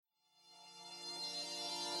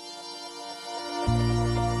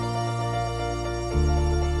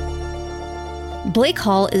Blake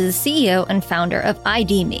Hall is the CEO and founder of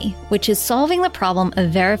ID.me, which is solving the problem of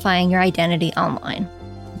verifying your identity online.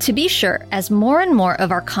 To be sure, as more and more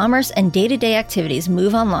of our commerce and day-to-day activities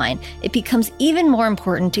move online, it becomes even more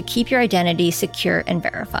important to keep your identity secure and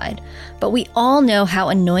verified. But we all know how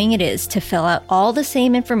annoying it is to fill out all the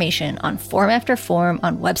same information on form after form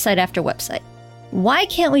on website after website. Why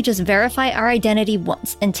can't we just verify our identity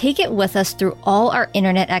once and take it with us through all our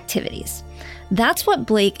internet activities? That's what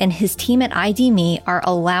Blake and his team at ID.me are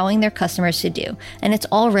allowing their customers to do, and it's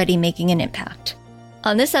already making an impact.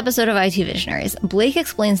 On this episode of IT Visionaries, Blake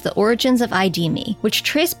explains the origins of ID.me, which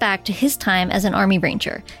trace back to his time as an Army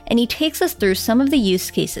Ranger, and he takes us through some of the use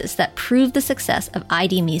cases that prove the success of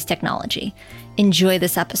ID.me's technology. Enjoy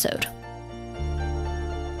this episode.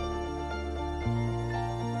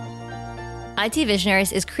 IT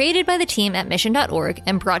Visionaries is created by the team at Mission.org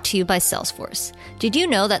and brought to you by Salesforce. Did you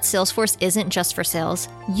know that Salesforce isn't just for sales?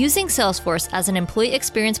 Using Salesforce as an employee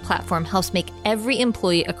experience platform helps make every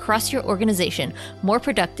employee across your organization more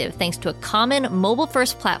productive thanks to a common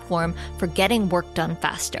mobile-first platform for getting work done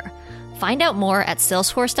faster. Find out more at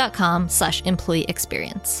salesforce.com/employee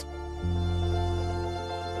experience.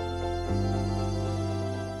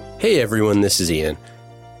 Hey everyone, this is Ian.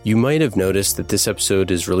 You might have noticed that this episode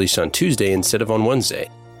is released on Tuesday instead of on Wednesday.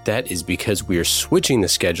 That is because we are switching the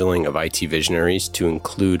scheduling of IT Visionaries to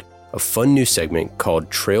include a fun new segment called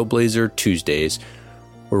Trailblazer Tuesdays,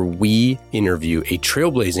 where we interview a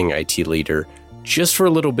trailblazing IT leader just for a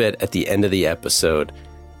little bit at the end of the episode.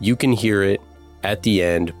 You can hear it at the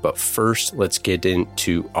end, but first let's get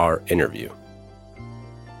into our interview.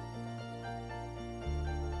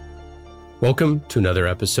 Welcome to another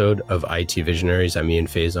episode of IT Visionaries. I'm Ian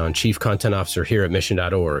Faison, Chief Content Officer here at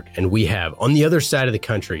Mission.org, and we have on the other side of the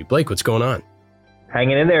country, Blake, what's going on?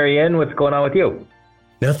 Hanging in there, Ian. What's going on with you?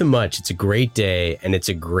 Nothing much. It's a great day, and it's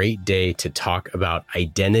a great day to talk about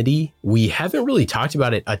identity. We haven't really talked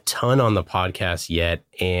about it a ton on the podcast yet,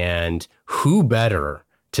 and who better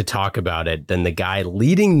to talk about it than the guy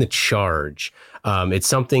leading the charge? It's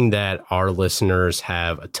something that our listeners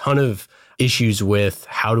have a ton of issues with.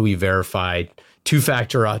 How do we verify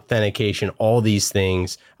two-factor authentication, all these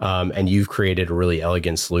things, and you've created a really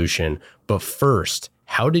elegant solution. But first,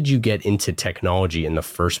 how did you get into technology in the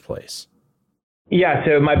first place? Yeah,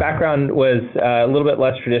 so my background was a little bit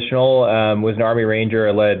less traditional. Was an Army Ranger.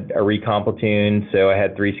 I led a recon platoon, so I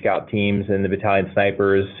had 3 scout teams and the battalion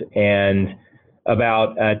snipers. And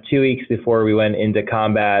about 2 weeks before we went into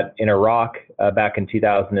combat in Iraq back in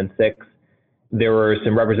 2006, there were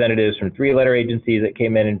some representatives from 3-letter agencies that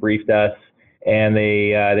came in and briefed us, and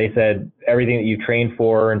they said, everything that you've trained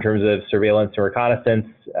for in terms of surveillance and reconnaissance,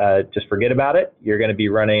 just forget about it. You're going to be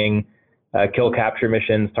running kill capture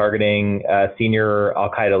missions targeting senior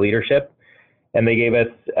Al-Qaeda leadership. And they gave us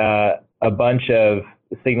a bunch of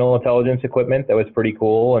signal intelligence equipment that was pretty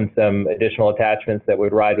cool and some additional attachments that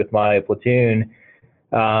would ride with my platoon.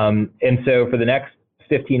 And so for the next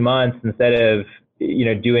 15 months, instead of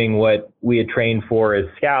doing what we had trained for as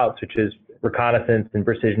scouts, which is reconnaissance and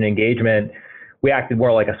precision engagement, we acted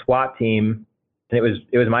more like a SWAT team. And it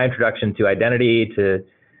was my introduction to identity, to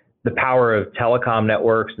the power of telecom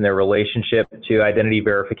networks and their relationship to identity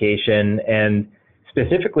verification, and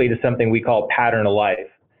specifically to something we call pattern of life.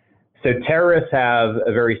 So terrorists have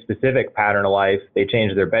a very specific pattern of life. They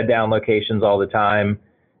change their bed down locations all the time.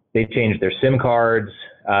 They change their SIM cards.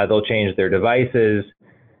 They'll change their devices.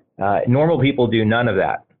 Normal people do none of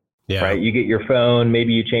that, right? You get your phone,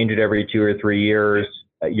 maybe you change it every 2 or 3 years.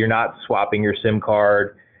 You're not swapping your SIM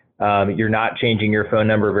card. You're not changing your phone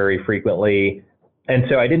number very frequently. And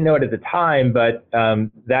so I didn't know it at the time, but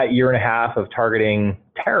that year and a half of targeting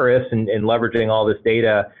terrorists and leveraging all this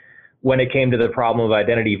data, when it came to the problem of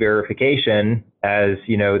identity verification, as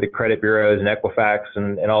the credit bureaus and Equifax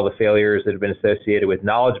and all the failures that have been associated with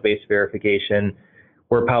knowledge-based verification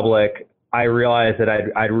were public, I realized that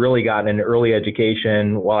I'd really gotten an early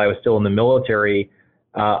education while I was still in the military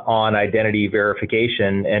on identity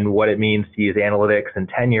verification and what it means to use analytics and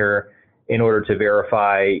tenure in order to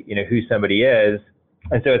verify, who somebody is.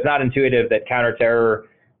 And so it's not intuitive that counterterror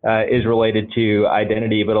is related to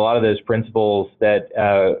identity, but a lot of those principles that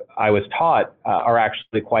I was taught are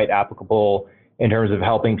actually quite applicable in terms of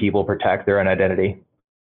helping people protect their own identity.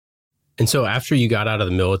 And so after you got out of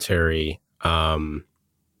the military,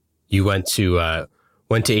 you went to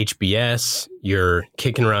HBS. You're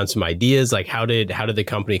kicking around some ideas. Like, how did the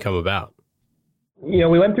company come about?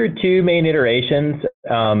 We went through 2 main iterations.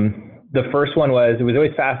 The first one was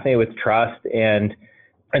always fascinated with trust, and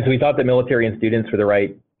so we thought that military and students were the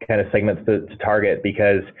right kind of segments to target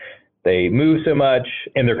because they move so much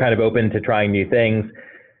and they're kind of open to trying new things.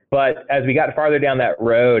 But as we got farther down that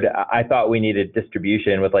road, I thought we needed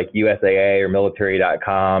distribution with like USAA or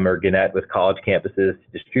military.com or Gannett with college campuses to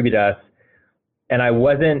distribute us. And I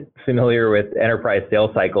wasn't familiar with enterprise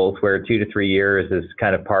sales cycles where 2 to 3 years is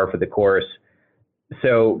kind of par for the course.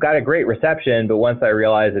 So got a great reception, but once I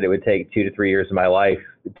realized that it would take 2 to 3 years of my life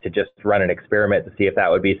to just run an experiment to see if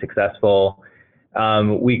that would be successful,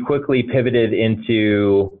 we quickly pivoted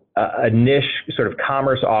into a niche sort of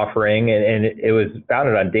commerce offering, and it was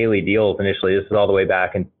founded on Daily Deals initially. This is all the way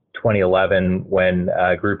back in 2011 when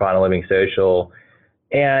Groupon and Living Social.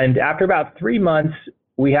 And after about 3 months,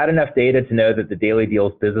 we had enough data to know that the Daily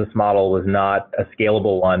Deals business model was not a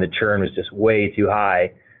scalable one. The churn was just way too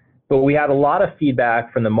high. But we had a lot of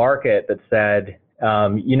feedback from the market that said,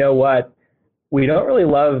 you know what? We don't really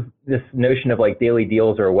love this notion of like Daily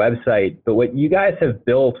Deals or a website, but what you guys have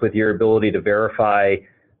built with your ability to verify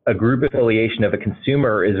a group affiliation of a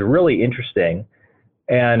consumer is really interesting.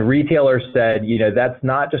 And retailers said, you know, that's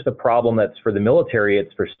not just a problem that's for the military,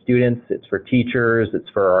 it's for students, it's for teachers, it's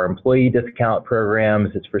for our employee discount programs,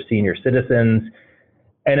 it's for senior citizens.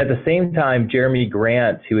 And at the same time, Jeremy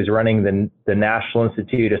Grant, who is running the National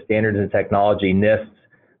Institute of Standards and Technology, NIST's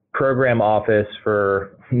program office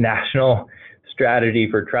for National Strategy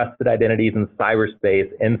for Trusted Identities in Cyberspace,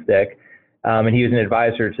 NSTIC, and he was an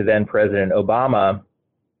advisor to then President Obama.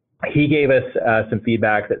 He gave us some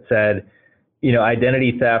feedback that said, you know,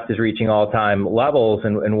 identity theft is reaching all-time levels,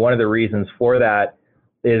 and one of the reasons for that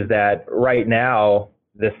is that right now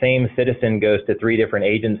the same citizen goes to 3 different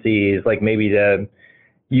agencies, like maybe the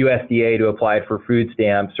USDA to apply for food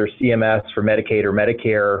stamps or CMS for Medicaid or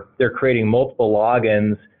Medicare. They're creating multiple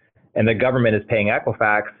logins, and the government is paying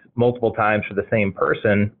Equifax multiple times for the same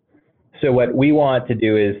person. So what we want to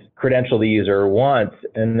do is credential the user once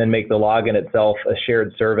and then make the login itself a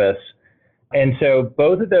shared service. And so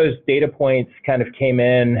both of those data points kind of came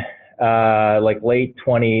in like late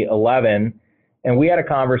 2011, and we had a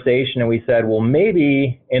conversation and we said, well,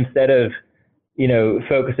 maybe instead of, you know,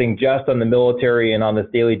 focusing just on the military and on this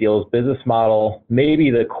Daily Deals business model,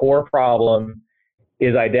 maybe the core problem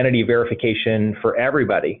is identity verification for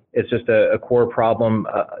everybody. It's just a core problem,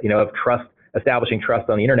 you know, of trust, establishing trust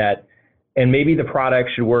on the internet. And maybe the product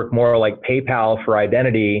should work more like PayPal for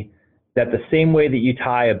identity, that the same way that you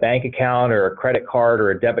tie a bank account or a credit card or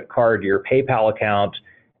a debit card to your PayPal account,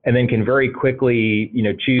 and then can very quickly, you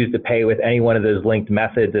know, choose to pay with any one of those linked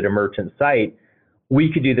methods at a merchant site,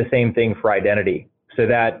 we could do the same thing for identity, so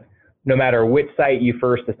that no matter which site you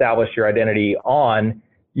first establish your identity on,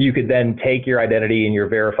 you could then take your identity and your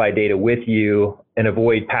verified data with you and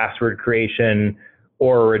avoid password creation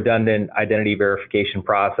or a redundant identity verification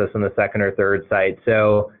process on the second or third site.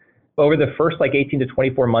 So over the first like 18 to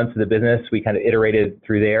 24 months of the business, we kind of iterated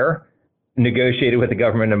through there, negotiated with the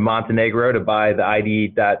government of Montenegro to buy the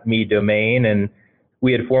ID.me domain, and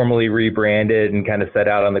we had formally rebranded and kind of set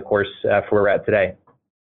out on the course for where we're at today.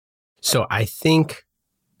 So I think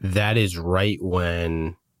that is right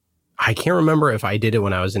when, I can't remember if I did it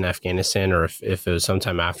when I was in Afghanistan or if it was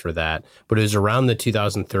sometime after that, but it was around the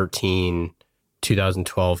 2013,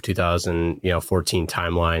 2012, 2014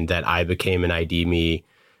 timeline that I became an ID.me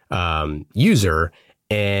user.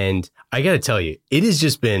 And I got to tell you, it has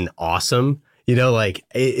just been awesome. You know, like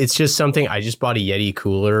it's just something. I just bought a Yeti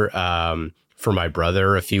cooler for my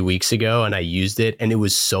brother a few weeks ago, and I used it, and it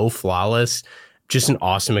was so flawless. Just an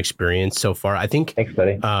awesome experience so far. I think. Thanks,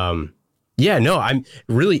 buddy. Yeah, no, I'm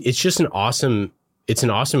really, it's just an awesome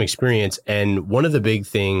experience. And one of the big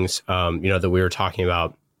things, you know, that we were talking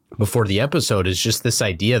about before the episode is just this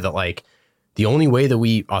idea that like the only way that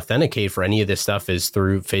we authenticate for any of this stuff is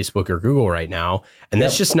through Facebook or Google right now. And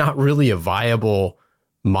that's just not really a viable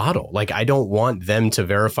model. Like, I don't want them to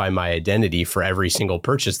verify my identity for every single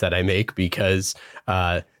purchase that I make, because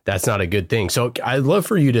that's not a good thing. So I'd love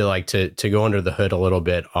for you to like to go under the hood a little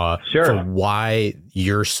bit for why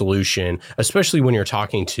your solution, especially when you're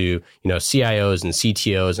talking to, you know, CIOs and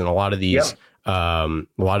CTOs and a lot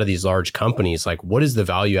of these large companies, like what is the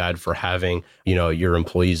value add for having, you know, your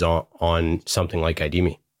employees on something like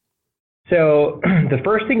ID.me? So the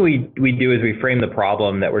first thing we do is we frame the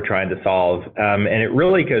problem that we're trying to solve, and it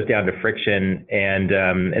really goes down to friction. And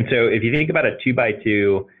so if you think about a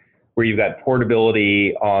 2x2, where you've got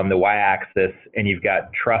portability on the y-axis and you've got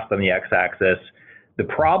trust on the x-axis, the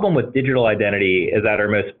problem with digital identity is that our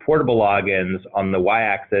most portable logins on the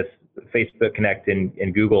y-axis, Facebook Connect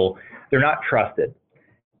and Google, they're not trusted.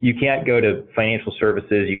 You can't go to financial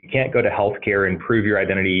services, you can't go to healthcare and prove your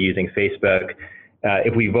identity using Facebook.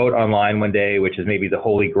 If we vote online one day, which is maybe the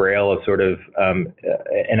holy grail of sort of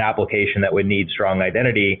an application that would need strong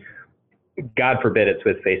identity, God forbid it's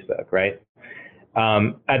with Facebook, right?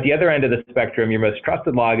 At the other end of the spectrum, your most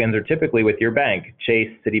trusted logins are typically with your bank, Chase,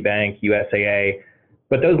 Citibank, USAA,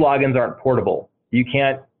 but those logins aren't portable. You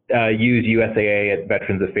can't use USAA at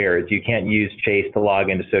Veterans Affairs. You can't use Chase to log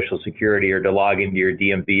into Social Security or to log into your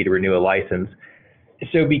DMV to renew a license.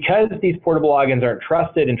 So because these portable logins aren't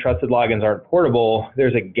trusted and trusted logins aren't portable,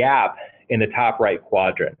 there's a gap in the top right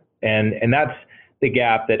quadrant. And that's the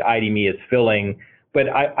gap that ID.me is filling. But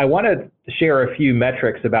I want to share a few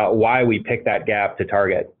metrics about why we picked that gap to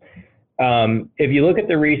target. If you look at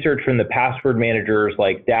the research from the password managers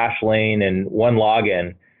like Dashlane and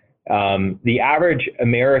OneLogin, the average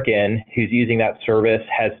American who's using that service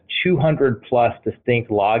has 200 plus distinct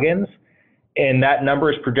logins, and that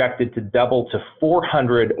number is projected to double to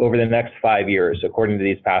 400 over the next 5 years, according to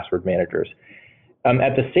these password managers.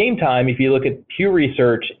 At the same time, if you look at Pew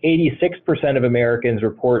Research, 86% of Americans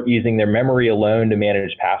report using their memory alone to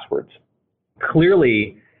manage passwords.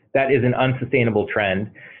 Clearly, that is an unsustainable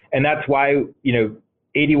trend. And that's why,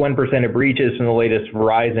 81% of breaches from the latest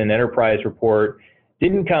Verizon Enterprise report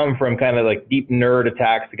didn't come from kind of like deep nerd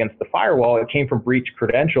attacks against the firewall. It came from breached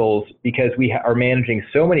credentials because we are managing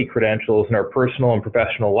so many credentials in our personal and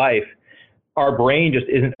professional life. Our brain just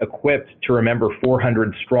isn't equipped to remember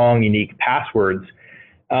 400 strong, unique passwords.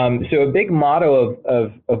 So a big motto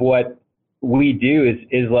of what we do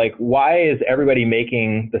is like, why is everybody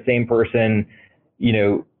making the same person,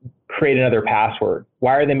 create another password?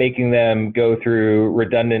 Why are they making them go through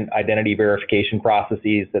redundant identity verification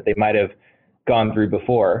processes that they might have gone through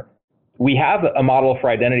before? We have a model for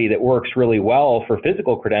identity that works really well for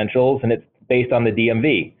physical credentials, and it's based on the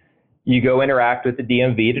DMV. You go interact with the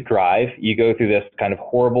DMV to drive, you go through this kind of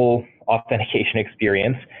horrible authentication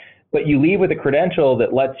experience, but you leave with a credential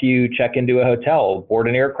that lets you check into a hotel, board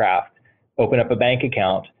an aircraft, open up a bank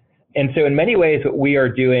account. And so in many ways, what we are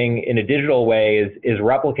doing in a digital way is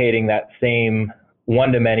replicating that same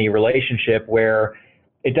one-to-many relationship where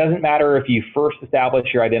it doesn't matter if you first establish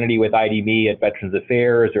your identity with ID.me at Veterans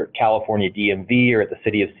Affairs or at California DMV or at the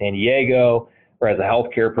city of San Diego or as a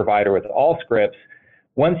healthcare provider with Allscripts.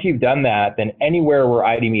 Once you've done that, then anywhere where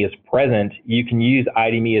ID.me is present, you can use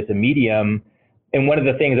ID.me as a medium. And one of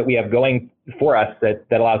the things that we have going for us that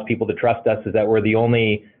allows people to trust us is that we're the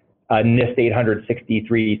only NIST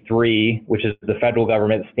 863.3, which is the federal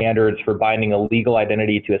government standards for binding a legal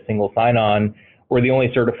identity to a single sign-on. We're the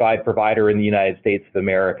only certified provider in the United States of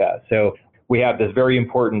America. So we have this very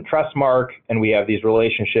important trust mark, and we have these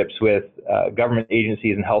relationships with government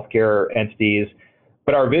agencies and healthcare entities.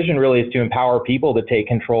 But our vision really is to empower people to take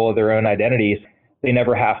control of their own identities. They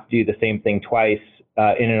never have to do the same thing twice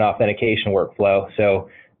in an authentication workflow. So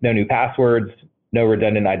no new passwords, no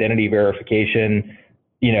redundant identity verification,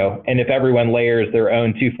 and if everyone layers their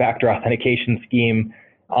own two-factor authentication scheme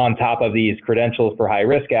on top of these credentials for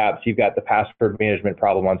high-risk apps, you've got the password management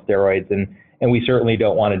problem on steroids, and we certainly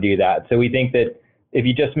don't want to do that. So we think that if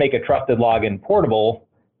you just make a trusted login portable,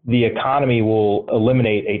 the economy will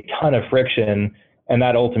eliminate a ton of friction, and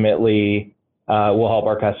that ultimately will help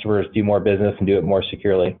our customers do more business and do it more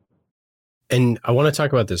securely. And I want to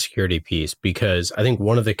talk about the security piece because I think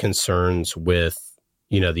one of the concerns with,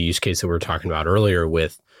 the use case that we were talking about earlier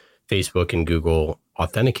with Facebook and Google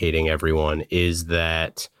authenticating everyone is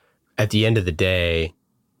that at the end of the day,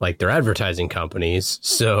 like they're advertising companies.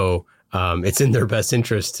 So it's in their best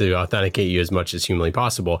interest to authenticate you as much as humanly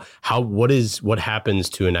possible. What happens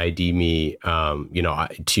to an ID.me,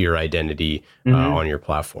 to your identity on your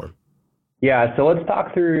platform? Yeah. So let's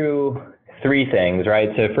talk through three things, right?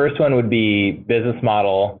 So first one would be business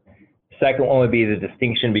model. Second one would be the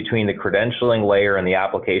distinction between the credentialing layer and the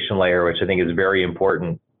application layer, which I think is very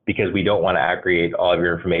important because we don't want to aggregate all of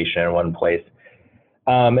your information in one place.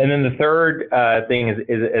 And then the third thing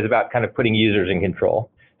is about kind of putting users in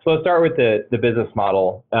control. So let's start with the business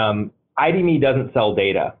model. ID.me doesn't sell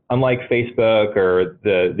data. Unlike Facebook or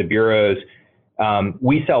the bureaus,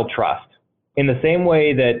 we sell trust. In the same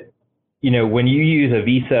way that, when you use a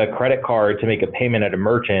Visa credit card to make a payment at a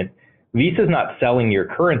merchant, Visa's not selling your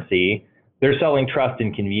currency. They're selling trust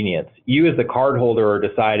and convenience. You as the cardholder are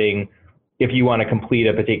deciding if you want to complete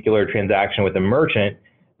a particular transaction with a merchant.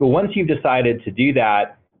 But once you've decided to do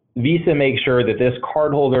that, Visa makes sure that this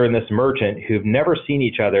cardholder and this merchant who've never seen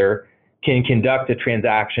each other can conduct a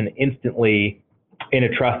transaction instantly in a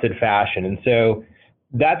trusted fashion. And so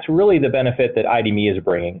that's really the benefit that ID.me is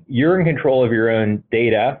bringing. You're in control of your own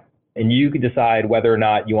data, and you can decide whether or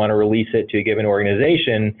not you want to release it to a given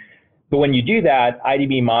organization. But when you do that,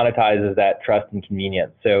 ID.me monetizes that trust and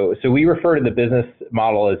convenience. So we refer to the business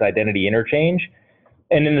model as identity interchange.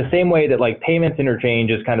 And in the same way that like payments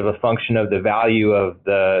interchange is kind of a function of the value of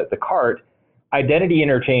the cart, identity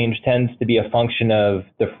interchange tends to be a function of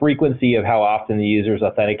the frequency of how often the user is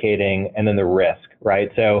authenticating and then the risk, right?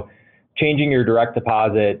 So changing your direct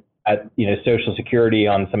deposit at Social Security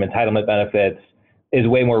on some entitlement benefits is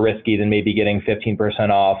way more risky than maybe getting 15%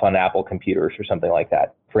 off on Apple computers or something like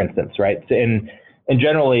that, for instance, right? So and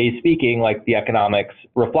generally speaking, like the economics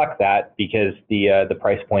reflect that because the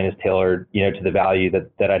price point is tailored, to the value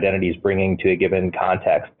that identity is bringing to a given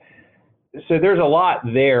context. So there's a lot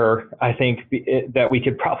there, I think, that we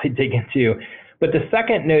could probably dig into. But the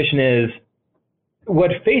second notion is why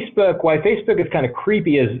Facebook is kind of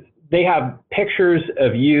creepy is they have pictures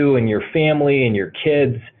of you and your family and your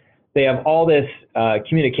kids. They have all this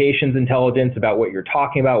communications intelligence about what you're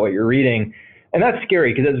talking about, what you're reading. And that's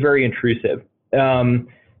scary because it's very intrusive.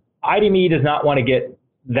 ID.me does not want to get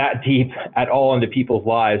that deep at all into people's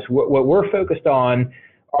lives. What we're focused on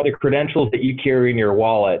are the credentials that you carry in your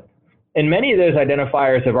wallet. And many of those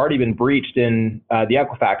identifiers have already been breached in the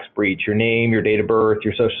Equifax breach: your name, your date of birth,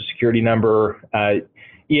 your social security number.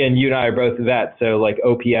 Ian, you and I are both vets, so like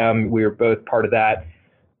OPM, we were both part of that.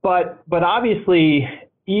 But obviously,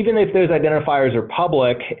 even if those identifiers are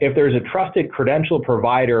public, if there's a trusted credential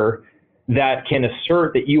provider that can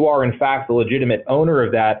assert that you are in fact the legitimate owner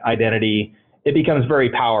of that identity, it becomes very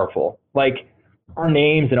powerful. Like our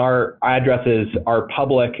names and our addresses are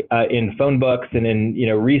public in phone books and in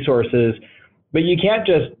resources, but you can't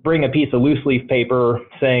just bring a piece of loose leaf paper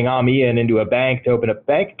saying I'm Ian into a bank to open a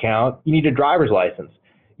bank account. You need a driver's license.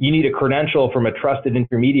 You need a credential from a trusted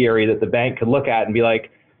intermediary that the bank could look at and be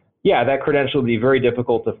like, yeah, that credential would be very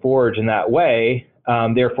difficult to forge in that way.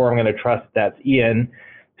 Therefore, I'm going to trust that's Ian.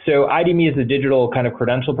 So ID.me is a digital kind of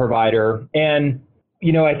credential provider. And,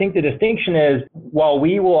 I think the distinction is while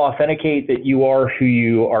we will authenticate that you are who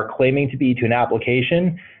you are claiming to be to an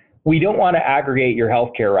application, we don't want to aggregate your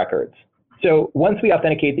healthcare records. So once we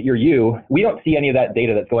authenticate that you're you, we don't see any of that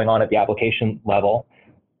data that's going on at the application level.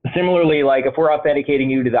 Similarly, like if we're authenticating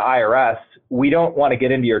you to the IRS, we don't want to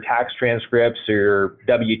get into your tax transcripts or your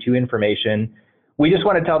W-2 information. We just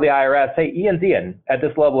want to tell the IRS, hey, Ian's Ian at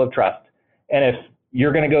this level of trust. And if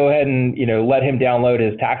you're going to go ahead and let him download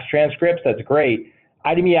his tax transcripts, that's great.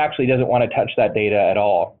 ID.me actually doesn't want to touch that data at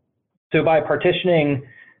all. So by partitioning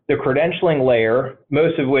the credentialing layer,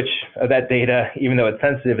 most of which of that data, even though it's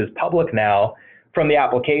sensitive, is public now, from the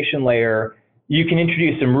application layer, you can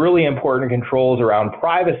introduce some really important controls around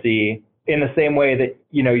privacy in the same way that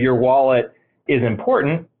your wallet is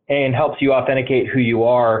important and helps you authenticate who you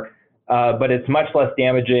are, but it's much less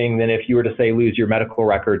damaging than if you were to say lose your medical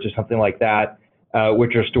records or something like that,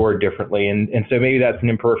 which are stored differently. And so maybe that's an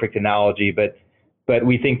imperfect analogy, but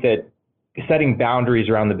we think that setting boundaries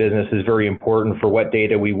around the business is very important for what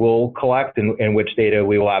data we will collect and which data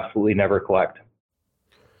we will absolutely never collect.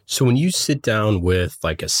 So when you sit down with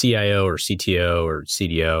like a CIO or CTO or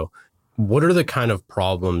CDO, what are the kind of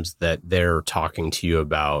problems that they're talking to you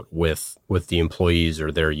about with the employees or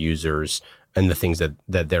their users and the things that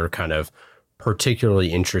they're kind of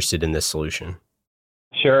particularly interested in this solution?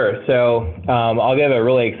 Sure. So I'll give a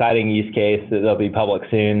really exciting use case that'll be public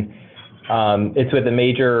soon. It's with a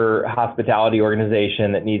major hospitality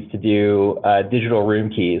organization that needs to do digital room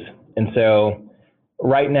keys. And so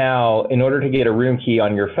right now, in order to get a room key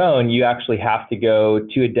on your phone, you actually have to go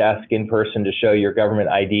to a desk in person to show your government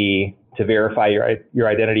ID to verify your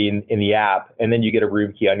identity in the app, and then you get a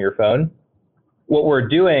room key on your phone. What we're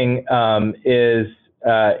doing is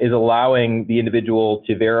allowing the individual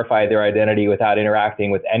to verify their identity without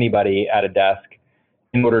interacting with anybody at a desk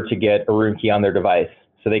in order to get a room key on their device.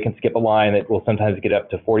 So they can skip a line that will sometimes get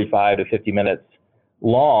up to 45 to 50 minutes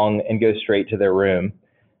long and go straight to their room.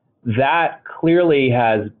 That clearly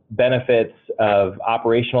has benefits of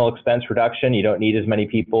operational expense reduction. You don't need as many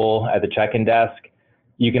people at the check-in desk.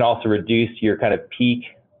 You can also reduce your kind of peak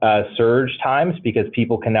surge times because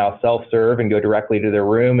people can now self-serve and go directly to their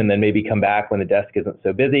room and then maybe come back when the desk isn't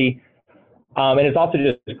so busy. And it's also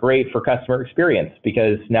just great for customer experience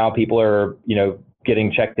because now people are,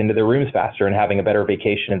 getting checked into their rooms faster and having a better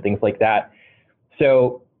vacation and things like that.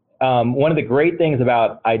 So one of the great things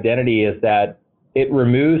about identity is that it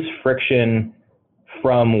removes friction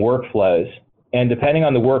from workflows. And depending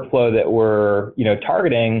on the workflow that we're,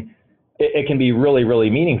 targeting, it can be really,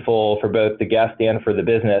 really meaningful for both the guest and for the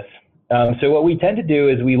business. So what we tend to do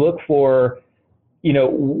is we look for,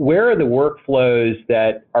 where are the workflows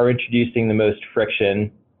that are introducing the most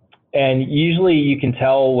friction? And usually you can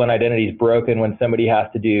tell when identity is broken when somebody has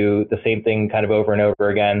to do the same thing kind of over and over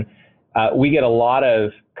again. We get a lot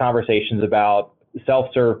of conversations about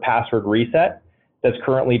self-serve password reset that's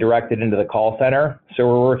currently directed into the call center. So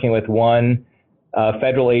we're working with one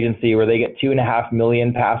federal agency where they get 2.5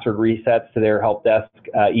 million password resets to their help desk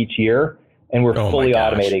each year, and we're fully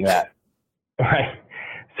automating that. Right.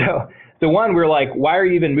 So one, we're like, why are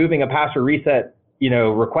you even moving a password reset,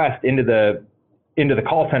 request into the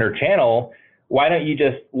call center channel? Why don't you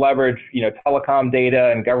just leverage, telecom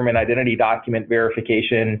data and government identity document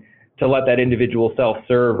verification to let that individual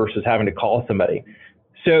self-serve versus having to call somebody?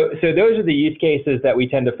 So those are the use cases that we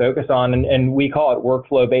tend to focus on, and we call it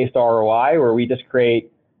workflow-based ROI, where we just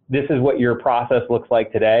create, this is what your process looks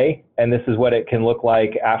like today, and this is what it can look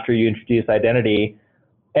like after you introduce identity.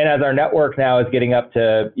 And as our network now is getting up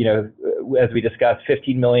to, as we discussed,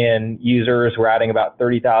 15 million users, we're adding about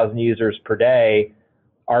 30,000 users per day.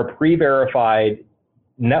 Our pre-verified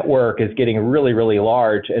network is getting really, really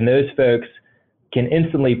large, and those folks can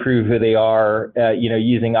instantly prove who they are,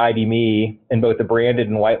 using ID.me in both the branded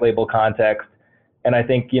and white label context. And I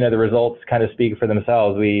think, the results kind of speak for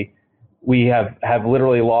themselves. We have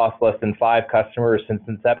literally lost less than 5 customers since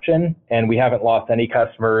inception, and we haven't lost any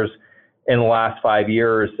customers in the last 5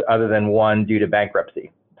 years other than one due to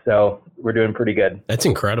bankruptcy. So we're doing pretty good. That's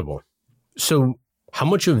incredible. So how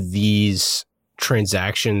much of these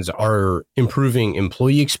transactions are improving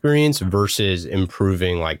employee experience versus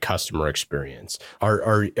improving like customer experience?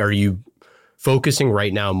 Are you focusing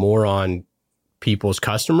right now more on people's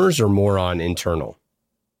customers or more on internal?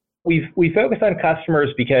 We focus on customers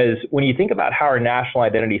because when you think about how our national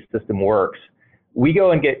identity system works, we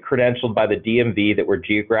go and get credentialed by the DMV that we're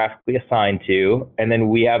geographically assigned to, and then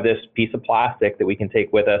we have this piece of plastic that we can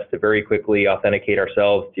take with us to very quickly authenticate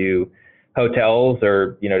ourselves to hotels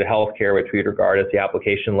or, to healthcare, which we'd regard as the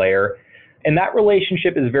application layer. And that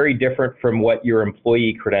relationship is very different from what your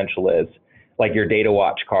employee credential is, like your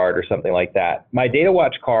DataWatch card or something like that. My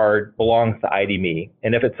DataWatch card belongs to ID.me.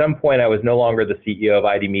 And if at some point I was no longer the CEO of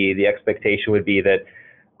ID.me, the expectation would be that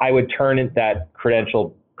I would turn that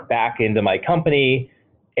credential back into my company,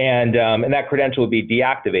 and that credential would be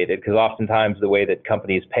deactivated, because oftentimes the way that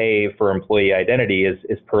companies pay for employee identity is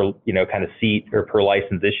per kind of seat or per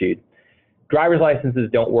license issued. Driver's licenses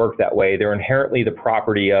don't work that way. They're inherently the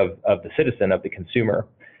property of the citizen, of the consumer.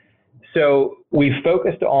 So we've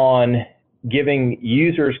focused on giving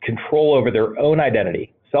users control over their own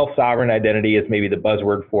identity. Self-sovereign identity is maybe the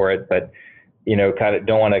buzzword for it, but kind of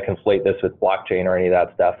don't want to conflate this with blockchain or any of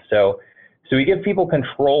that stuff. So we give people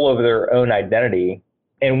control over their own identity.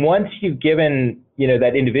 And once you've given,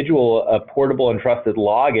 that individual a portable and trusted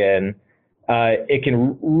login, it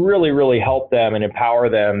can really, really help them and empower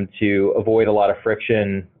them to avoid a lot of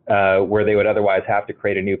friction where they would otherwise have to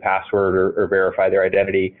create a new password or verify their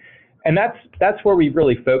identity. And that's where we've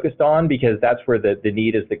really focused on, because that's where the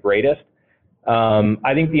need is the greatest.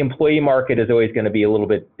 I think the employee market is always going to be a little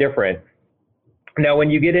bit different. Now,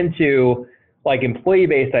 when you get into like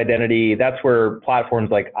employee-based identity, that's where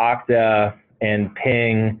platforms like Okta and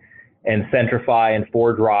Ping and Centrify and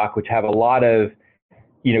ForgeRock, which have a lot of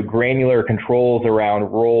granular controls around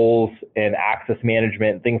roles and access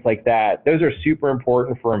management, things like that. Those are super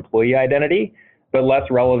important for employee identity, but less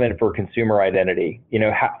relevant for consumer identity.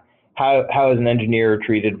 How is an engineer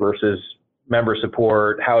treated versus member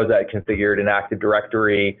support? How is that configured in Active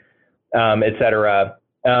Directory, et cetera?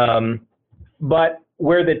 But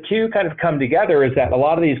where the two kind of come together is that a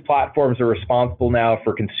lot of these platforms are responsible now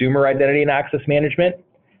for consumer identity and access management.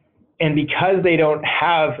 And because they don't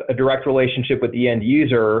have a direct relationship with the end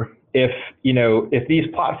user, if these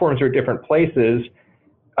platforms are different places,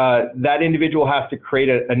 that individual has to create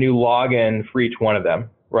a new login for each one of them,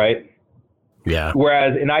 right? Yeah.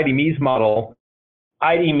 Whereas in ID.me's model,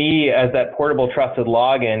 ID.me as that portable trusted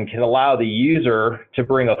login can allow the user to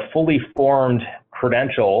bring a fully formed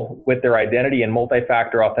credential with their identity and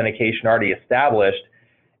multi-factor authentication already established.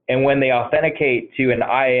 And when they authenticate to an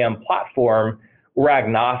IAM platform, we're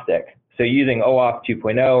agnostic. So using OAuth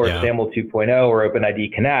 2.0 or SAML 2.0 or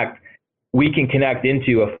OpenID Connect, we can connect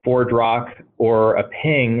into a ForgeRock or a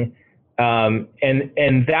Ping.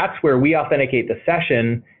 And that's where we authenticate the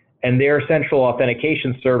session, and their central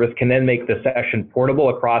authentication service can then make the session portable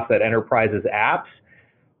across that enterprise's apps.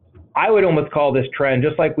 I would almost call this trend,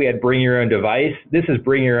 just like we had bring your own device, this is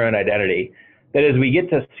bring your own identity. That as we get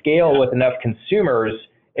to scale with enough consumers,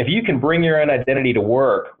 if you can bring your own identity to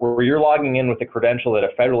work, where you're logging in with a credential that a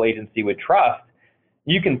federal agency would trust,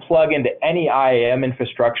 you can plug into any IAM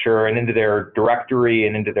infrastructure and into their directory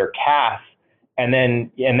and into their CAS, and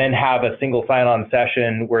then have a single sign-on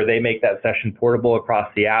session where they make that session portable across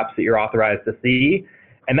the apps that you're authorized to see.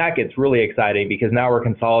 And that gets really exciting, because now we're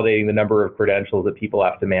consolidating the number of credentials that people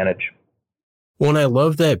have to manage. Well, and I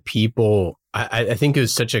love that people, I think it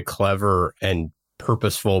was such a clever and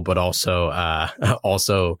purposeful, but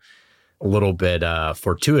also a little bit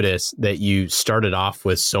fortuitous that you started off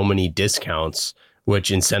with so many discounts, which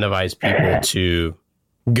incentivize people to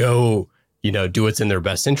go, do what's in their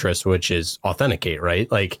best interest, which is authenticate,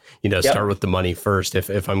 right? Like, start with the money first.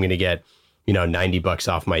 If I'm going to get,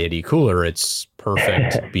 $90 off my Yeti cooler, it's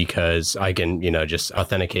perfect because I can, just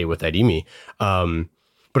authenticate with ID.me.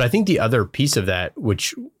 But I think the other piece of that,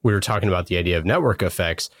 which we were talking about, the idea of network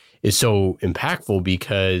effects, is so impactful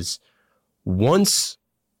because once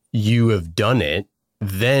you have done it,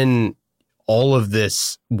 then all of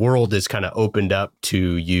this world is kind of opened up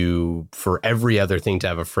to you for every other thing to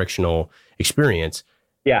have a frictional experience.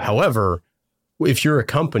 Yeah. However, if you're a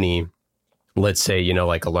company, let's say,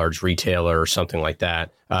 like a large retailer or something like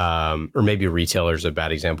that, or maybe a retailer is a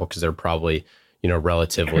bad example because they're probably,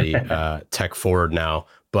 relatively tech forward now.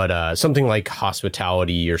 But something like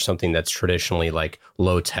hospitality or something that's traditionally like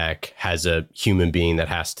low tech, has a human being that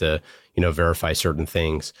has to, verify certain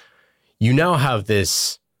things. You now have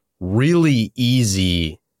this really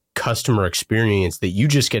easy customer experience that you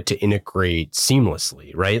just get to integrate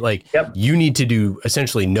seamlessly, right? Like you need to do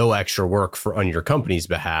essentially no extra work on your company's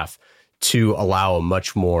behalf to allow a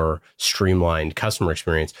much more streamlined customer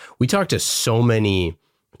experience. We talk to so many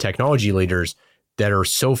technology leaders that are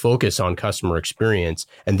so focused on customer experience,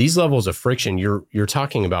 and these levels of friction, you're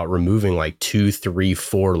talking about removing like 2, 3,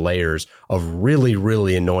 4 layers of really,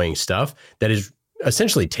 really annoying stuff that is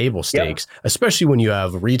essentially table stakes, especially when you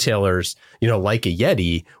have retailers, like a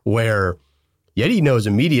Yeti, where Yeti knows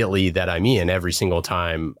immediately that I'm in every single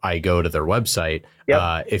time I go to their website.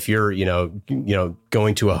 If you're,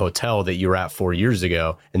 going to a hotel that you were at 4 years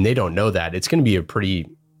ago and they don't know that, it's going to be a pretty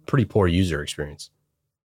poor user experience.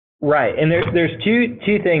 Right. And there's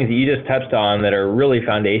two things that you just touched on that are really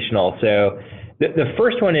foundational. So the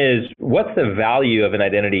first one is, what's the value of an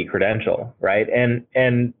identity credential, right?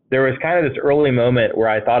 And there was kind of this early moment where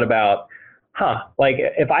I thought about, like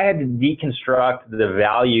if I had to deconstruct the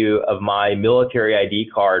value of my military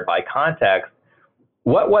ID card by context,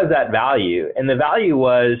 what was that value? And the value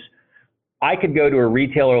was, I could go to a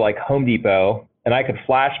retailer like Home Depot and I could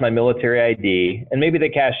flash my military ID, and maybe the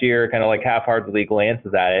cashier kind of like half-heartedly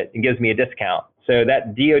glances at it and gives me a discount. So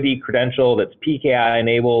that DoD credential that's PKI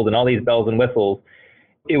enabled and all these bells and whistles,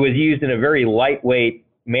 it was used in a very lightweight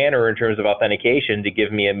manner in terms of authentication to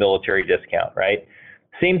give me a military discount, right?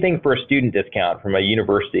 Same thing for a student discount from a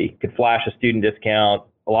university. Could flash a student discount.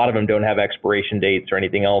 A lot of them don't have expiration dates or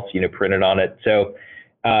anything else, printed on it. So,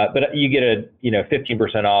 but you get a,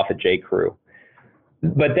 15% off at J.Crew.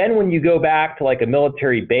 But then when you go back to like a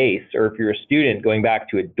military base, or if you're a student going back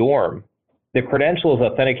to a dorm, the credential is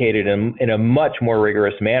authenticated in a much more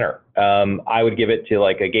rigorous manner. I would give it to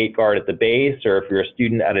like a gate guard at the base, or if you're a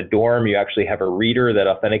student at a dorm, you actually have a reader that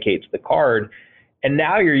authenticates the card. And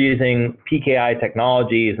now you're using PKI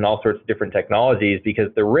technologies and all sorts of different technologies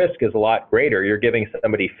because the risk is a lot greater. You're giving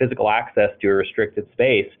somebody physical access to a restricted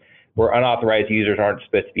space where unauthorized users aren't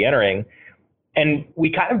supposed to be entering. And we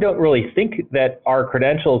kind of don't really think that our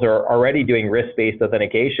credentials are already doing risk-based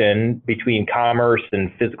authentication between commerce and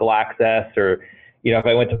physical access, or, if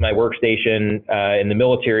I went to my workstation in the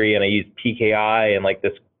military and I used PKI and like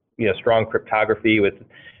this, strong cryptography with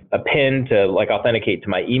a PIN to like authenticate to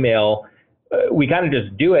my email, we kind of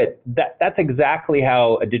just do it. That's exactly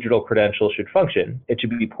how a digital credential should function. It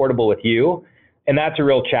should be portable with you. And that's a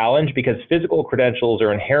real challenge because physical credentials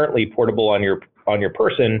are inherently portable on your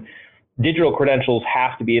person. Digital credentials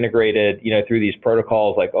have to be integrated, through these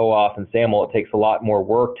protocols like OAuth and SAML. It takes a lot more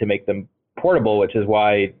work to make them portable, which is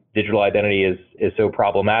why digital identity is so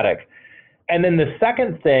problematic. And then the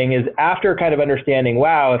second thing is, after kind of understanding,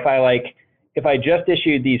 wow, if I just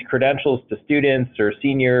issued these credentials to students or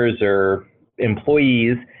seniors or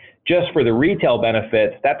employees just for the retail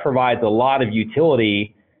benefits, that provides a lot of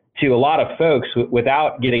utility to a lot of folks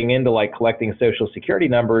without getting into like collecting social security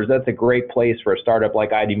numbers. That's a great place for a startup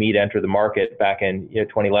like ID.me to enter the market back in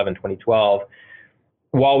 2011, 2012,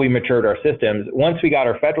 while we matured our systems. Once we got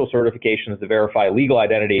our federal certifications to verify legal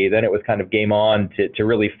identity, then it was kind of game on to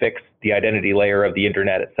really fix the identity layer of the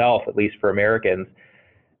internet itself, at least for Americans.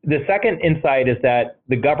 The second insight is that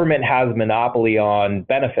the government has a monopoly on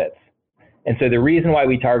benefits. And so the reason why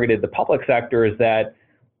we targeted the public sector is that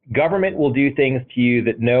government will do things to you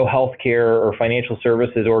that no healthcare or financial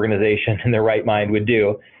services organization in their right mind would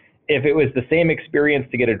do. If it was the same experience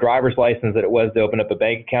to get a driver's license that it was to open up a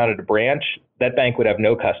bank account at a branch, that bank would have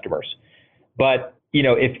no customers. But,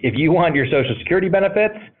 if you want your Social Security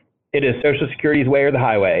benefits, it is Social Security's way or the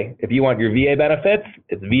highway. If you want your VA benefits,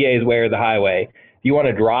 it's VA's way or the highway. If you want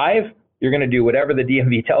to drive, you're going to do whatever the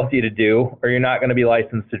DMV tells you to do, or you're not going to be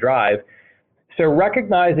licensed to drive. So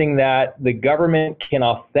recognizing that the government can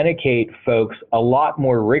authenticate folks a lot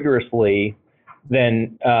more rigorously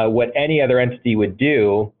than what any other entity would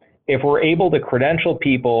do, if we're able to credential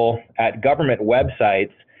people at government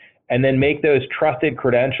websites and then make those trusted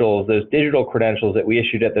credentials, those digital credentials that we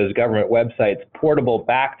issued at those government websites, portable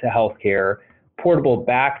back to healthcare, portable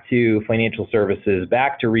back to financial services,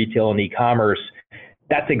 back to retail and e-commerce,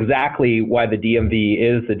 that's exactly why the DMV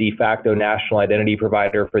is the de facto national identity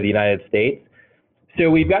provider for the United States. So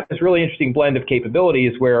we've got this really interesting blend of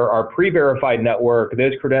capabilities where our pre-verified network,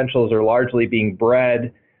 those credentials are largely being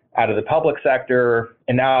bred out of the public sector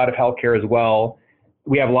and now out of healthcare as well.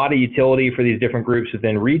 We have a lot of utility for these different groups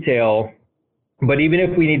within retail, but even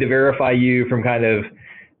if we need to verify you from kind of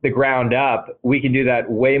the ground up, we can do that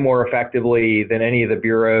way more effectively than any of the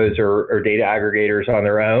bureaus or data aggregators on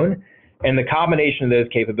their own. And the combination of those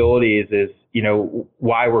capabilities is,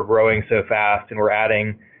 why we're growing so fast and we're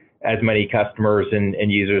adding as many customers and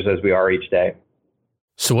users as we are each day.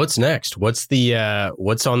 So what's next? What's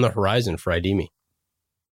on the horizon for ID.me?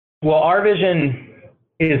 Well, our vision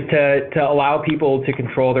is to allow people to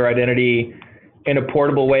control their identity in a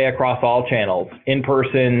portable way across all channels, in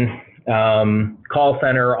person, call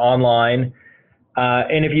center, online.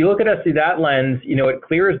 And if you look at us through that lens, what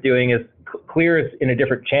Clear is doing is Clear is in a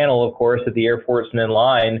different channel, of course, at the airports and in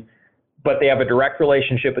line, but they have a direct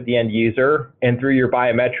relationship with the end user. And through your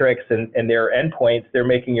biometrics and their endpoints, they're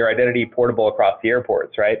making your identity portable across the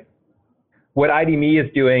airports, right? What ID.me is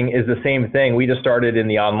doing is the same thing. We just started in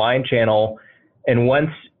the online channel. And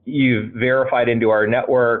once you've verified into our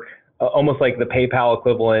network, almost like the PayPal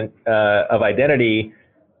equivalent of identity,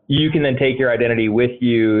 you can then take your identity with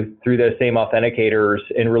you through those same authenticators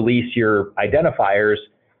and release your identifiers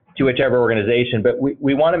to whichever organization. But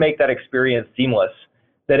we want to make that experience seamless.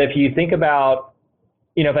 That if you think about,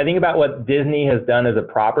 if I think about what Disney has done as a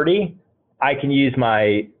property, I can use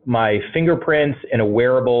my fingerprints and a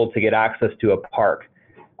wearable to get access to a park.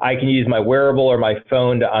 I can use my wearable or my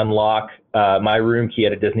phone to unlock my room key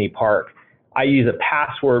at a Disney park. I use a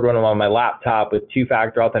password when I'm on my laptop with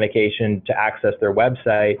two-factor authentication to access their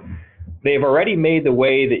website. They've already made the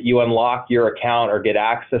way that you unlock your account or get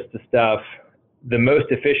access to stuff the most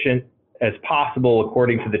efficient as possible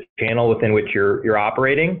according to the channel within which you're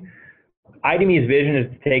operating. ID.me's vision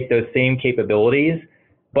is to take those same capabilities,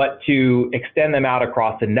 but to extend them out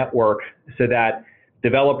across the network so that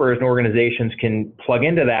developers and organizations can plug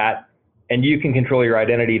into that and you can control your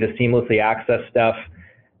identity to seamlessly access stuff.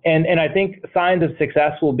 And I think signs of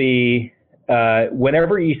success will be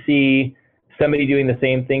whenever you see somebody doing the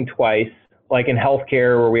same thing twice, like in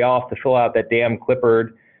healthcare where we all have to fill out that damn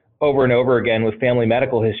Clipboard over and over again with family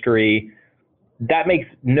medical history, that makes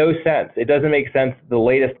no sense. It doesn't make sense. The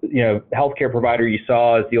latest, healthcare provider you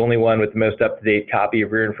saw is the only one with the most up-to-date copy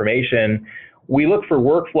of your information. We look for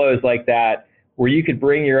workflows like that where you could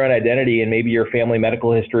bring your own identity and maybe your family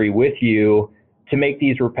medical history with you to make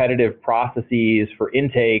these repetitive processes for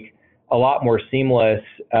intake a lot more seamless.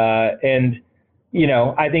 And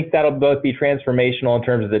I think that'll both be transformational in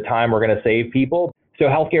terms of the time we're going to save people. So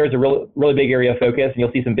healthcare is a really big area of focus, and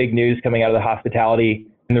you'll see some big news coming out of the hospitality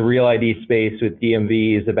and the Real ID space with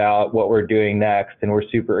DMVs about what we're doing next, and we're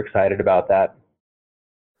super excited about that.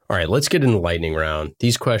 All right, let's get into lightning round.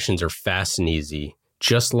 These questions are fast and easy,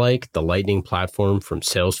 just like the Lightning platform from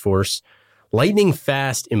Salesforce. Lightning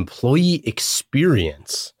fast employee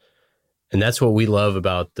experience. And that's what we love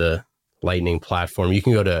about the Lightning platform. You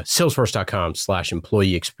can go to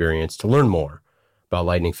salesforce.com/employee experience to learn more about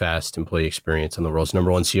lightning fast employee experience on the world's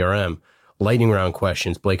 #1 CRM. Lightning round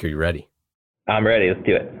questions. Blake, are you ready? I'm ready. Let's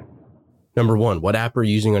do it. Number 1, what app are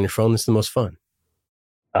you using on your phone that's the most fun?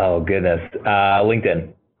 Oh, goodness.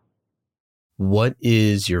 LinkedIn. What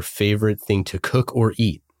is your favorite thing to cook or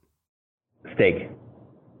eat? Steak.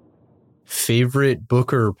 Favorite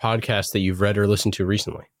book or podcast that you've read or listened to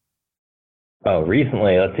recently? Oh,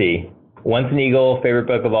 recently, let's see. Once an Eagle, favorite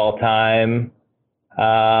book of all time.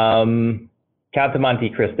 Count of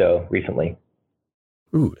Monte Cristo recently.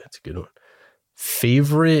 Ooh, that's a good one.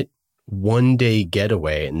 Favorite one-day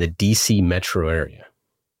getaway in the DC metro area?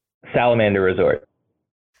 Salamander Resort.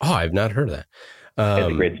 Oh, I've not heard of that.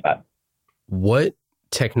 It's a great spot. What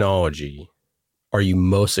technology are you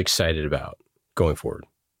most excited about going forward?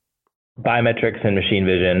 Biometrics and machine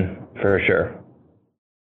vision, for sure.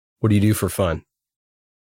 What do you do for fun?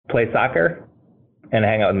 Play soccer and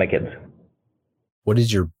hang out with my kids. What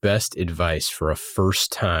is your best advice for a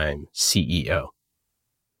first-time CEO?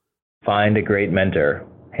 Find a great mentor,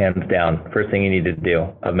 hands down. First thing you need to do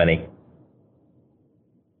of many.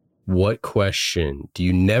 What question do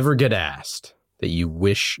you never get asked that you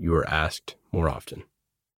wish you were asked more often?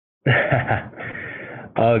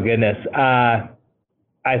 Oh, goodness.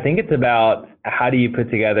 I think it's about how do you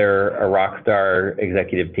put together a rock star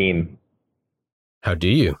executive team? How do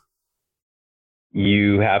you?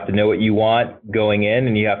 You have to know what you want going in,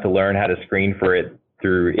 and you have to learn how to screen for it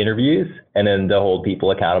through interviews, and then to hold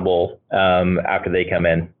people accountable after they come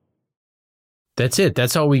in. That's it.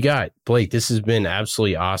 That's all we got. Blake, this has been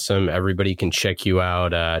absolutely awesome. Everybody can check you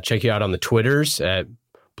out. Check you out on the Twitters at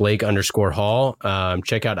Blake_Hall.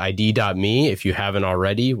 Check out ID.me if you haven't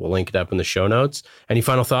already. We'll link it up in the show notes. Any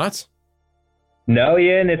final thoughts? No,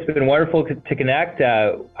 Ian, it's been wonderful to connect.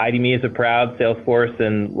 ID.me is a proud Salesforce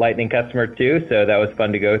and Lightning customer too, so that was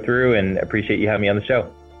fun to go through, and appreciate you having me on the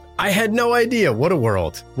show. I had no idea. What a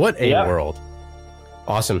world. What a world.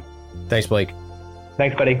 Awesome. Thanks, Blake.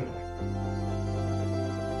 Thanks, buddy.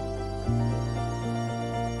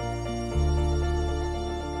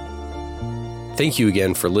 Thank you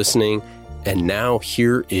again for listening. And now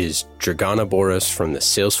here is Dragana Boris from the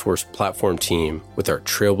Salesforce platform team with our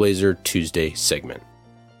Trailblazer Tuesday segment.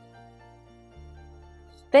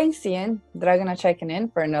 Thanks, Ian. Dragana checking in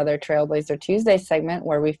for another Trailblazer Tuesday segment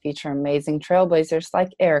where we feature amazing trailblazers like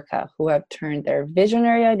Erica, who have turned their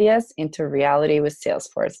visionary ideas into reality with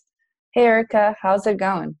Salesforce. Hey, Erica, how's it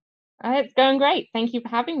going? It's going great. Thank you for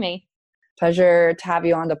having me. Pleasure to have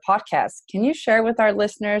you on the podcast. Can you share with our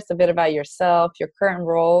listeners a bit about yourself, your current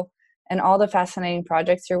role, and all the fascinating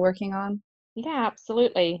projects you're working on? Yeah,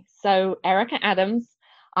 absolutely. So, Erica Adams,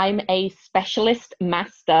 I'm a specialist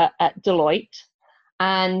master at Deloitte,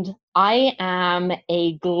 and I am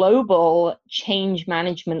a global change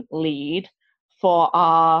management lead for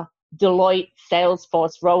our Deloitte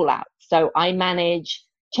Salesforce rollout. So I manage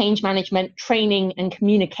change management, training, and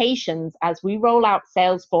communications as we roll out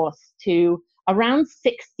Salesforce to around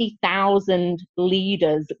 60,000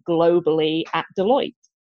 leaders globally at Deloitte.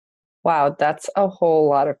 Wow, that's a whole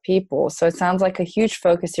lot of people. So it sounds like a huge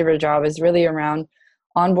focus of your job is really around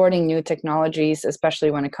onboarding new technologies, especially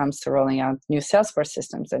when it comes to rolling out new Salesforce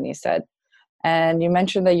systems, and you said. And you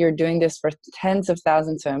mentioned that you're doing this for tens of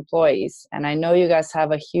thousands of employees. And I know you guys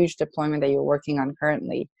have a huge deployment that you're working on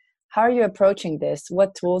currently. How are you approaching this?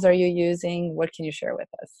 What tools are you using? What can you share with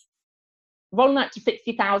us? Rolling out to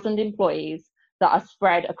 60,000 employees that are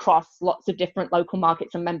spread across lots of different local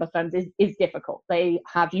markets and member firms is difficult. They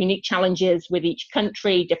have unique challenges with each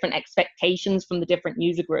country, different expectations from the different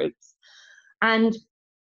user groups. And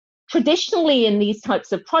traditionally in these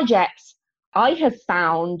types of projects, I have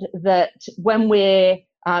found that when we're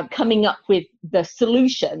coming up with the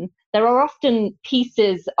solution, there are often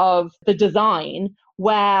pieces of the design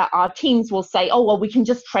where our teams will say, oh, well, we can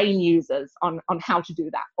just train users on how to do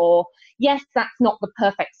that. Or, yes, that's not the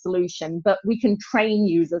perfect solution, but we can train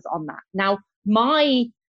users on that. Now, my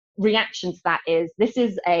reaction to that is this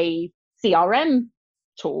is a CRM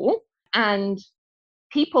tool, and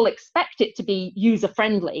people expect it to be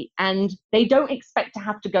user-friendly, and they don't expect to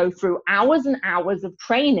have to go through hours and hours of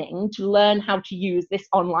training to learn how to use this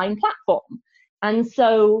online platform. And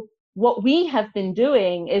so what we have been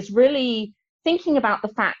doing is really thinking about the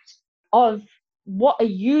fact of what a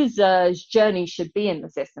user's journey should be in the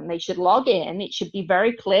system. They should log in. It should be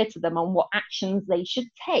very clear to them on what actions they should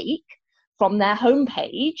take from their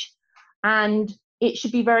homepage. And it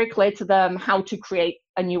should be very clear to them how to create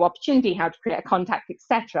a new opportunity, how to create a contact,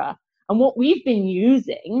 etc. And what we've been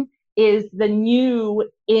using is the new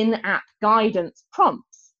in-app guidance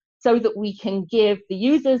prompts so that we can give the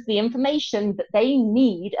users the information that they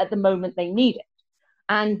need at the moment they need it.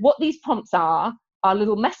 And what these prompts are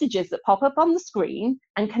little messages that pop up on the screen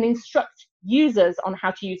and can instruct users on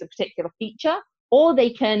how to use a particular feature, or they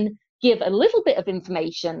can give a little bit of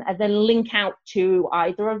information and then link out to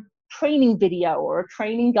either a training video or a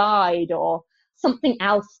training guide or something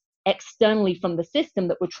else externally from the system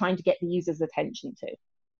that we're trying to get the user's attention to.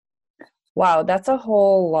 Wow, that's a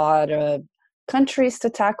whole lot of countries to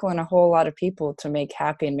tackle and a whole lot of people to make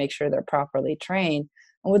happy and make sure they're properly trained.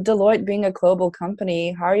 And with Deloitte being a global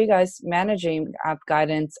company, how are you guys managing app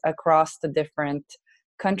guidance across the different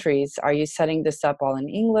countries? Are you setting this up all in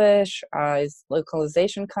English? Is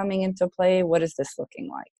localization coming into play? What is this looking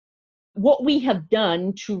like? What we have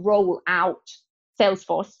done to roll out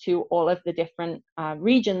Salesforce to all of the different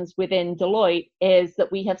regions within Deloitte is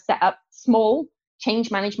that we have set up small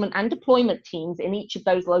change management and deployment teams in each of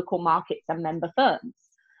those local markets and member firms.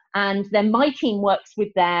 And then my team works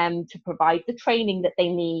with them to provide the training that they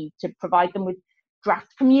need, to provide them with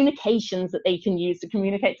draft communications that they can use to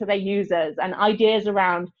communicate to their users, and ideas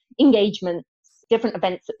around engagements, different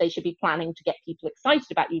events that they should be planning to get people excited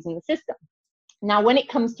about using the system. Now, when it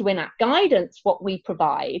comes to in-app guidance, what we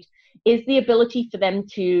provide is the ability for them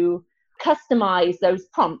to customize those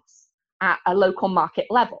prompts at a local market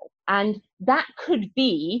level. And that could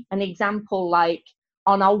be an example like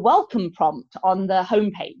on our welcome prompt on the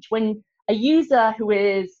homepage. When a user who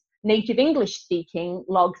is native English speaking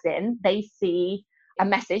logs in, they see a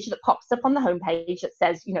message that pops up on the homepage that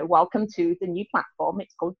says, welcome to the new platform.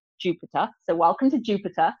 It's called Jupiter. So welcome to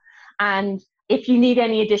Jupiter. And if you need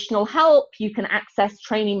any additional help, you can access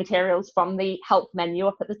training materials from the help menu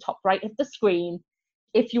up at the top right of the screen.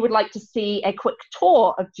 If you would like to see a quick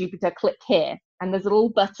tour of Jupiter, click here. And there's a little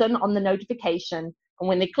button on the notification. And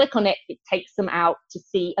when they click on it, it takes them out to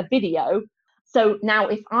see a video. So now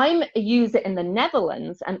if I'm a user in the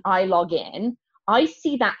Netherlands and I log in, I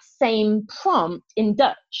see that same prompt in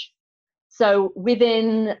Dutch. So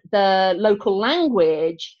within the local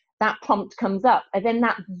language, that prompt comes up. And then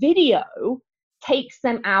that video takes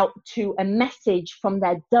them out to a message from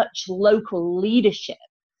their Dutch local leadership,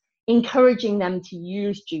 encouraging them to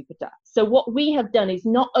use Jupiter. So what we have done is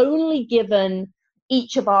not only given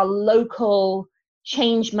each of our local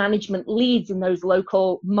change management leads in those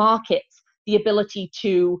local markets the ability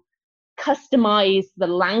to customize the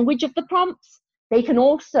language of the prompts, they can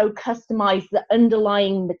also customize the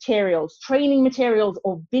underlying materials, training materials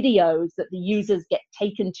or videos that the users get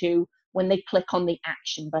taken to when they click on the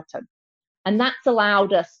action button. And that's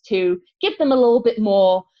allowed us to give them a little bit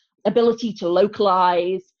more ability to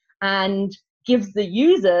localize and gives the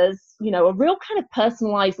users, a real kind of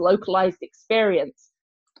personalized, localized experience.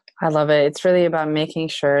 I love it. It's really about making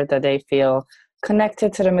sure that they feel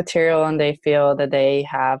connected to the material and they feel that they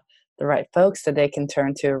have the right folks that they can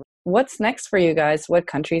turn to. What's next for you guys? What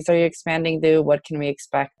countries are you expanding to? What can we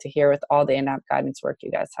expect to hear with all the in-app guidance work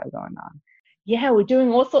you guys have going on? Yeah, we're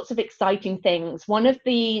doing all sorts of exciting things. One of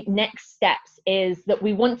the next steps is that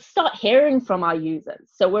we want to start hearing from our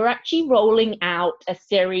users. So we're actually rolling out a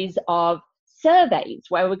series of surveys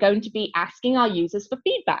where we're going to be asking our users for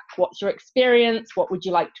feedback. What's your experience? What would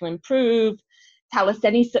you like to improve? Tell us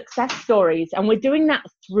any success stories. And we're doing that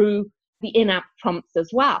through the in-app prompts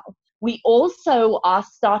as well. We also are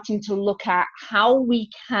starting to look at how we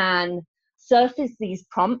can surface these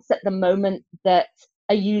prompts at the moment that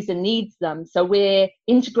a user needs them. So we're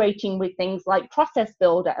integrating with things like Process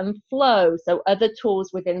Builder and Flow, so other tools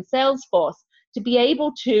within Salesforce, to be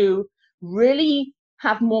able to really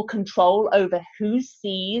have more control over who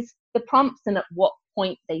sees the prompts and at what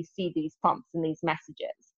point they see these prompts and these messages.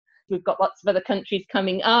 We've got lots of other countries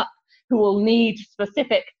coming up who will need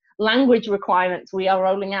specific language requirements. We are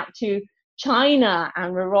rolling out to China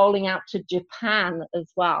and we're rolling out to Japan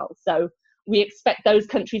as well. So we expect those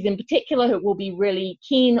countries in particular who will be really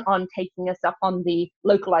keen on taking us up on the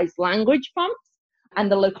localized language prompts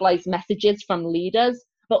and the localized messages from leaders,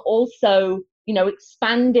 but also,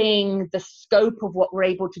 expanding the scope of what we're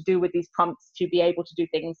able to do with these prompts to be able to do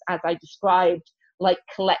things as I described, like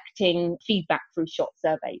collecting feedback through short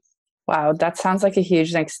surveys. Wow, that sounds like a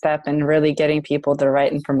huge next step in really getting people the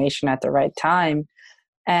right information at the right time.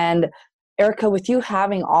 And Erica, with you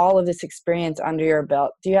having all of this experience under your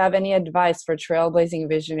belt, do you have any advice for trailblazing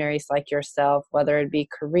visionaries like yourself, whether it be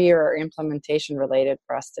career or implementation related,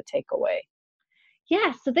 for us to take away?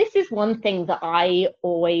 Yeah, so this is one thing that I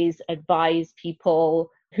always advise people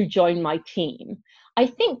who join my team. I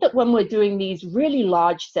think that when we're doing these really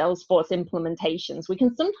large Salesforce implementations, we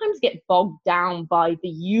can sometimes get bogged down by the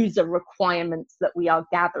user requirements that we are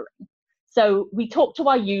gathering. So we talk to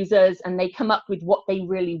our users and they come up with what they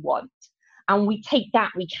really want. And we take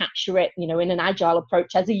that, we capture it, in an agile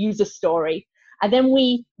approach as a user story. And then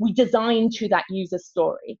we design to that user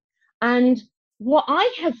story. And what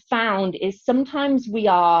I have found is sometimes we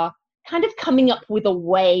are kind of coming up with a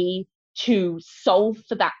way to solve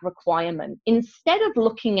for that requirement instead of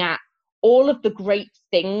looking at all of the great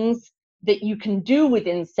things that you can do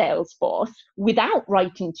within Salesforce without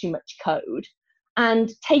writing too much code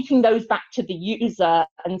and taking those back to the user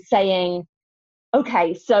and saying,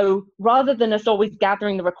 okay, so rather than us always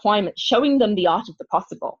gathering the requirements, showing them the art of the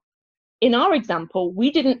possible. In our example, we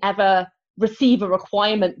didn't ever receive a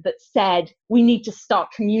requirement that said we need to start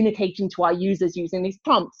communicating to our users using these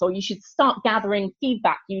prompts, or you should start gathering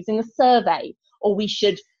feedback using a survey, or we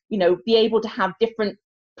should, be able to have different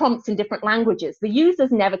prompts in different languages. The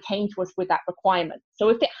users never came to us with that requirement. So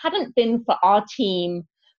if it hadn't been for our team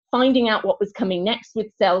finding out what was coming next with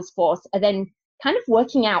Salesforce and then kind of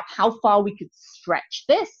working out how far we could stretch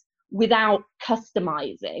this without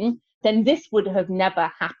customizing, then this would have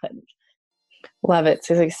never happened. Love it.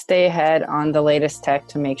 So stay ahead on the latest tech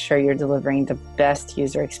to make sure you're delivering the best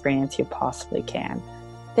user experience you possibly can.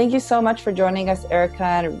 Thank you so much for joining us, Erica.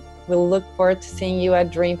 And we'll look forward to seeing you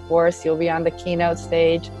at Dreamforce. You'll be on the keynote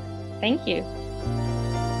stage. Thank you.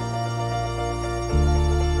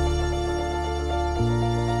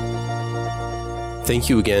 Thank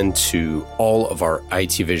you again to all of our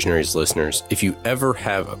IT Visionaries listeners. If you ever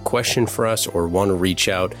have a question for us or want to reach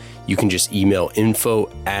out, you can just email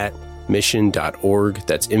info@mission.org.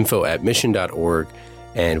 That's info@mission.org.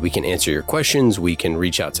 And we can answer your questions. We can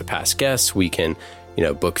reach out to past guests. We can,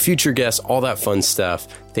 book future guests, all that fun stuff.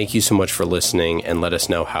 Thank you so much for listening, and let us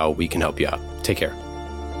know how we can help you out. Take care.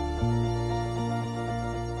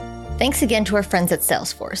 Thanks again to our friends at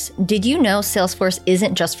Salesforce. Did you know Salesforce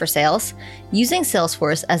isn't just for sales? Using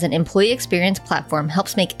Salesforce as an employee experience platform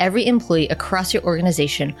helps make every employee across your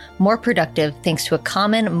organization more productive thanks to a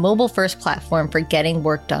common mobile-first platform for getting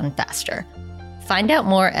work done faster. Find out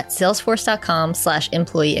more at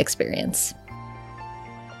salesforce.com/employee experience.